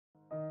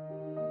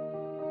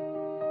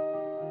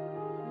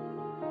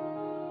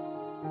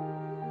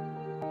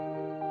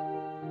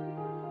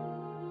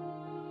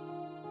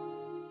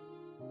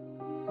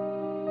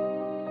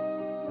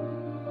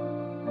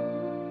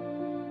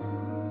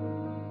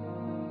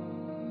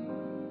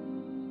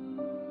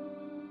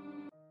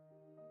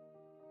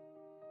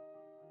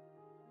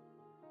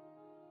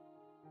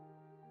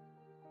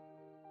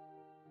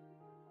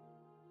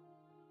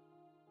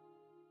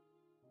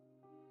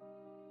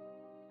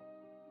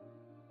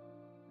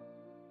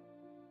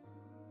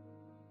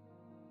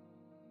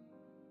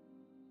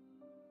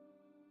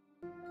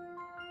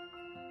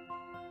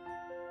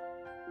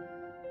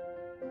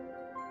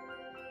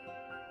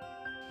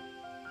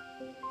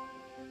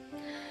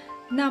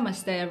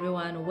Namaste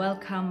everyone,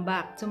 welcome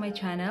back to my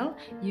channel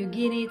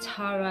Yogini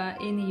Tara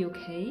in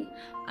UK,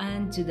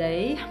 and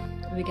today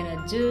we're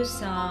gonna do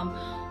some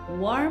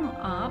warm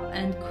up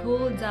and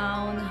cool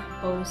down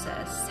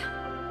poses.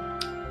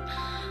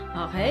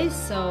 Okay,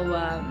 so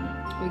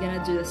we're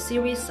gonna do a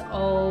series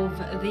of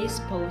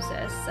these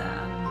poses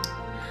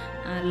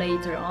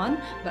later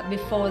on, but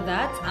before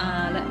that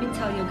let me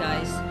tell you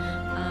guys,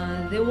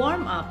 the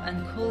warm up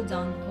and cool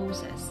down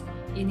poses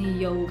in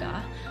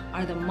yoga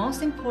are the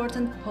most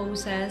important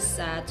poses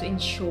to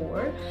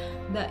ensure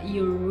that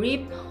you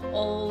reap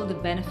all the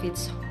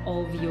benefits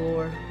of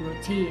your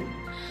routine.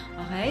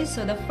 Okay,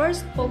 so the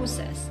first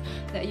poses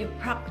that you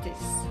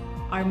practice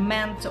are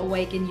meant to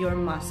awaken your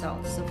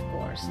muscles, of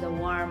course, the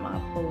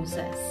warm-up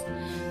poses,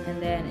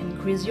 and then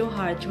increase your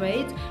heart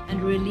rate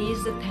and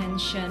release the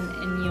tension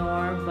in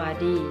your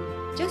body.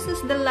 Just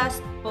as the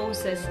last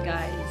poses,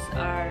 guys,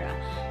 are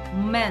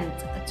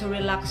meant to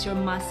relax your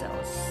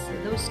muscles,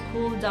 those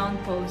cool down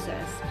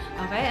poses,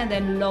 okay, and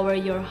then lower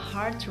your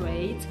heart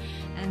rate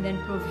and then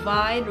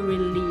provide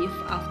relief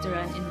after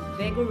an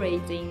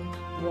invigorating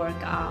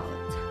workout.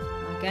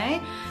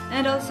 Okay,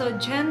 and also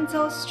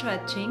gentle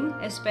stretching,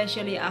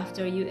 especially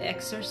after you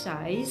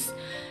exercise,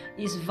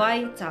 is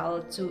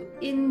vital to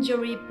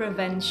injury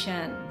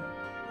prevention.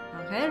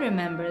 Okay,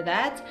 remember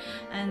that.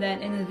 And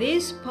then in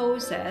these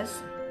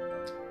poses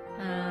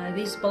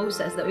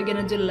that we're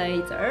gonna do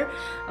later,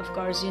 of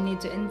course, you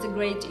need to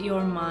integrate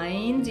your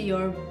mind,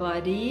 your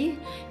body,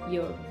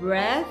 your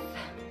breath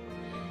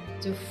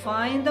to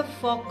find the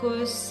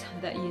focus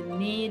that you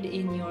need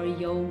in your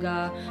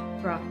yoga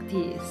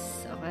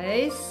practice.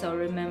 Okay, so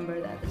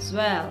remember that as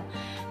well.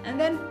 And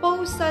then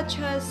pose such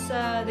as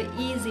the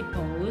easy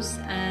pose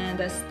and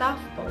the staff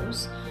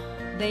pose,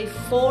 they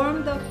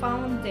form the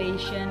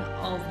foundation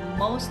of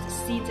most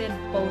seated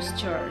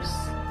postures,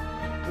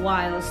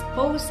 whilst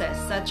poses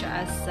such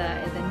as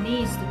the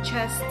knees to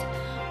chest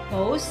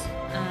pose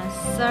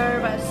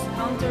serve as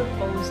counter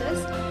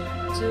poses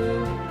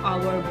to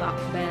our back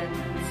bend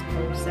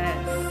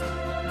poses.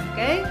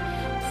 Okay,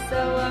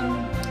 so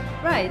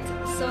right,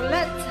 so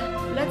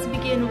let's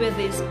begin with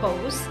this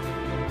pose.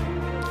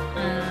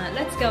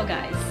 Let's go,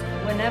 guys,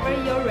 whenever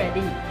you're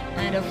ready,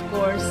 and of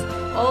course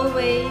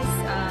always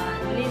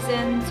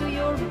listen to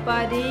your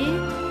body,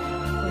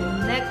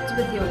 connect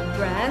with your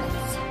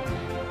breaths,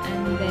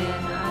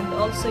 and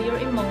also your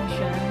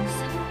emotions,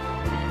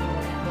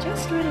 and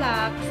just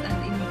relax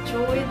and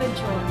enjoy the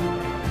journey.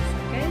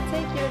 Okay,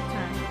 take your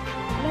time.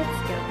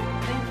 Let's go.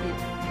 Thank you.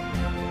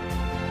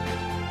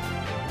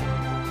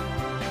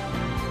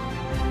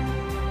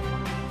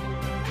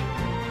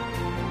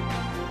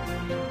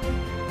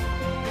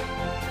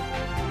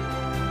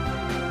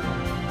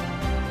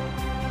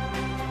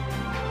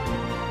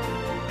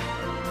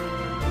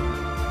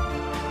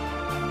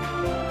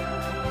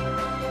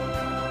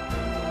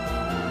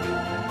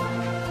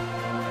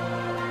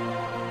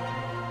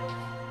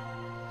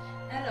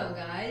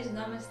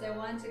 Namaste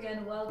once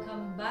again,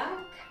 welcome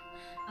back,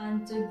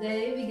 and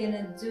today we're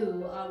gonna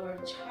do our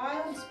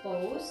child's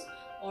pose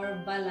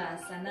or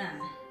Balasana.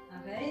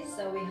 Okay,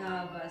 so we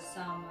have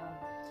some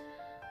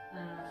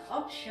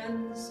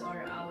options,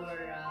 or our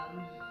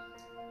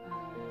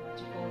what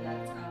you call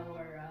that,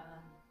 our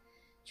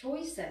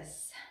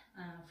choices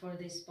for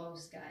this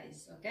pose,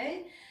 guys.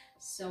 Okay,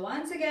 so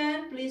once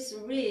again, please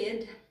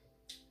read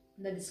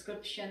the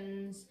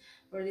descriptions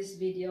for this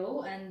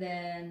video, and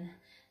then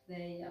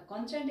the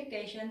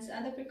contraindications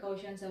and the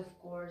precautions, of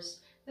course,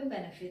 the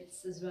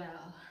benefits as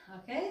well.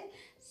 Okay,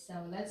 so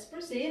let's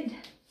proceed.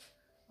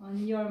 On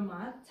your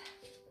mat,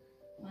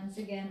 once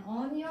again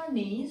on your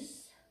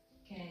knees.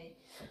 Okay,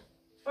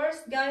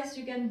 first, guys,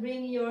 you can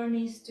bring your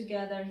knees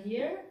together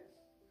here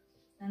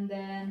and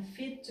then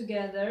feet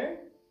together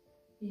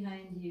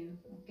behind you.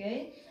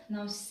 Okay,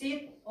 now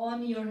sit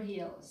on your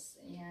heels.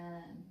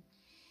 Ayan.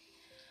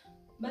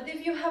 But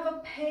if you have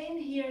a pain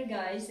here,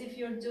 guys, if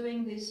you're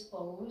doing this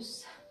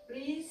pose,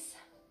 please,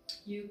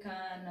 you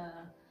can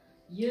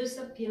use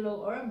a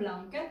pillow or a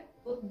blanket,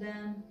 put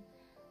them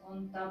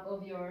on top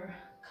of your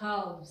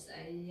calves.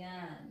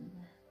 Ayan.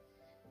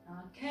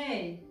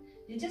 Okay,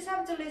 you just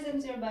have to listen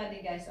to your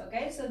body, guys.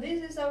 Okay, so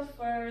this is our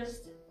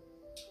first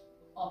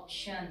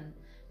option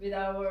with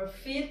our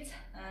feet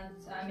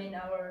and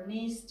our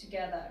knees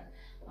together.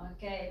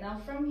 Okay, now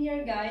from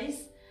here,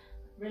 guys,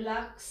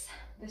 relax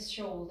the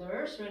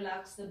shoulders,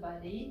 relax the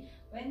body.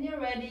 When you're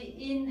ready,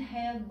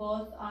 inhale,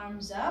 both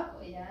arms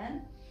up.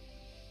 Ayan.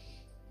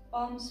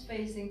 Palms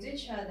facing to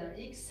each other.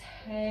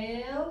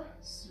 Exhale,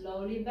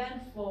 slowly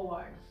bend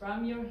forward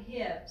from your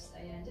hips.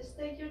 Ayan. Just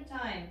take your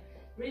time,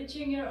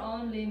 reaching your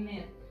own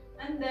limit.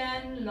 And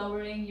then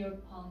lowering your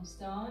palms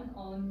down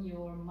on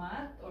your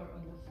mat or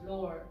on the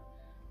floor.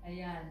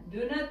 Ayan.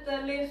 Do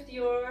not lift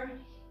your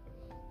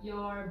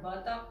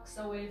buttocks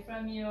away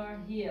from your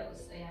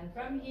heels. Ayan.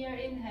 From here,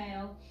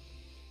 inhale.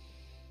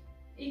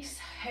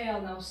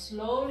 Exhale. Now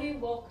slowly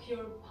walk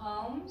your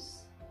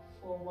palms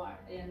forward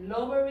and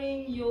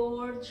lowering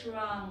your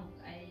trunk.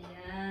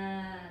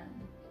 Ayan.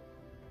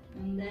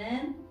 And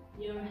then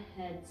your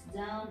heads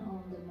down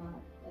on the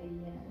mat.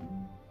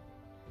 Ayan.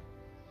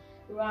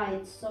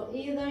 Right, so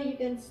either you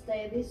can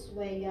stay this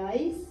way,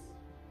 guys,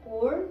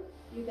 or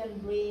you can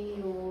bring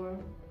your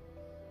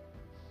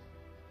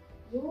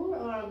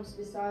arms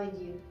beside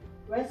you,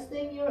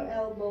 resting your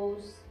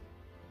elbows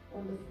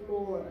on the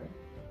floor,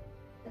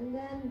 and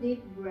then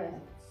deep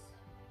breaths.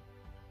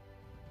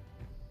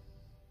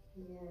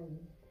 Ayan.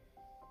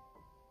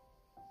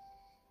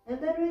 And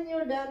then when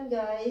you're done,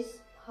 guys,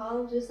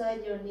 palms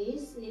beside your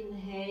knees.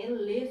 Inhale,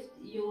 lift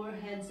your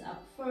heads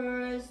up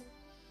first.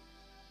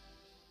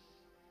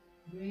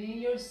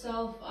 Bring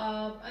yourself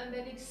up, and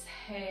then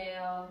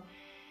exhale.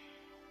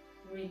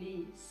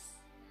 Release.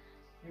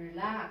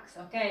 Relax.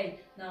 Okay,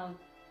 now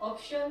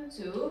option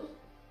 2,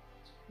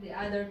 the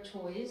other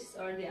choice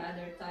or the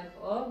other type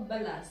of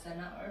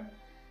Balasana or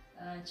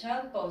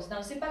child pose.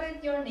 Now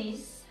separate your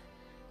knees,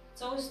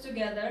 toes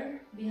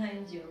together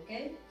behind you,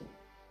 okay?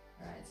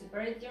 Alright,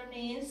 separate your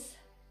knees.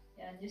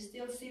 And you're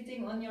still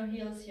sitting on your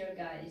heels here,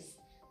 guys.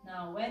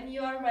 Now when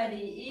you are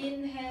ready,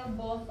 inhale,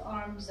 both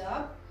arms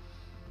up,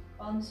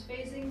 palms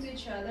facing to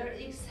each other.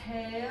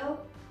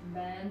 Exhale,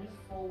 bend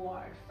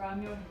forward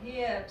from your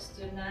hips.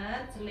 Do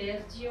not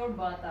lift your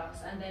buttocks,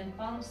 and then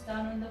palms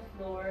down on the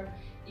floor.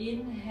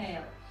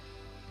 Inhale.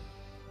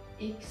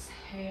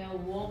 Exhale,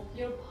 walk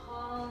your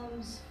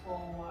palms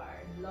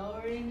forward,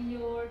 lowering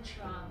your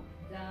trunk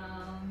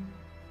down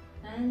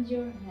and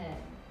your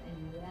head.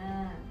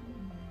 Ayan.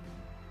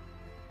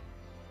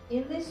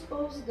 In this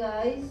pose,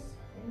 guys,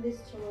 in this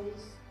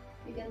choice,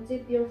 you can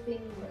tip your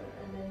finger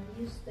and then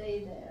you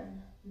stay there.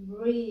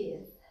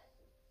 Breathe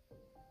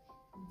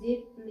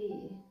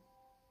deeply.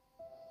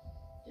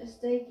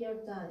 Just take your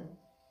time.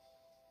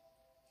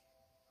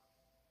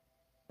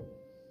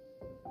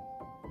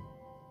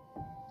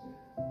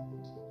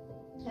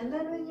 And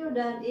then when you're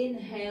done,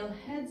 inhale,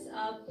 heads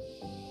up.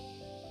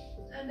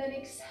 And then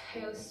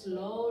exhale,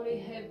 slowly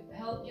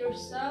help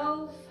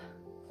yourself.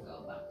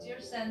 Go back to your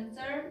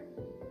center.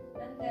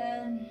 And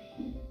then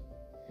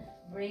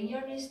bring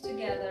your knees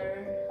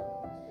together.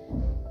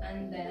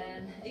 And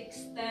then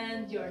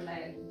extend your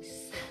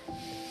legs.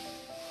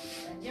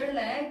 Extend your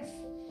legs.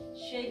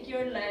 Shake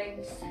your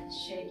legs.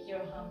 Shake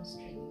your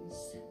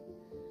hamstrings.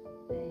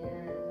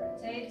 And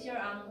rotate your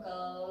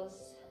ankles.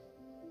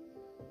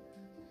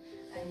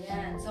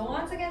 Ayan. So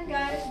once again,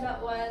 guys,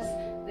 that was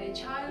the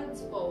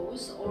child's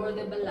pose or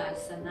the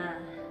Balasana.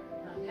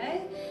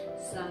 Okay?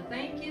 So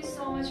thank you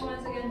so much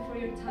once again for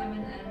your time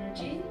and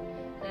energy.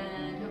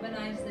 And have a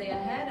nice day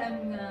ahead.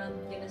 I'm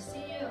gonna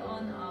see you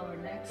on our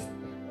next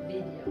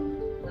video.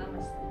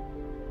 Namaste.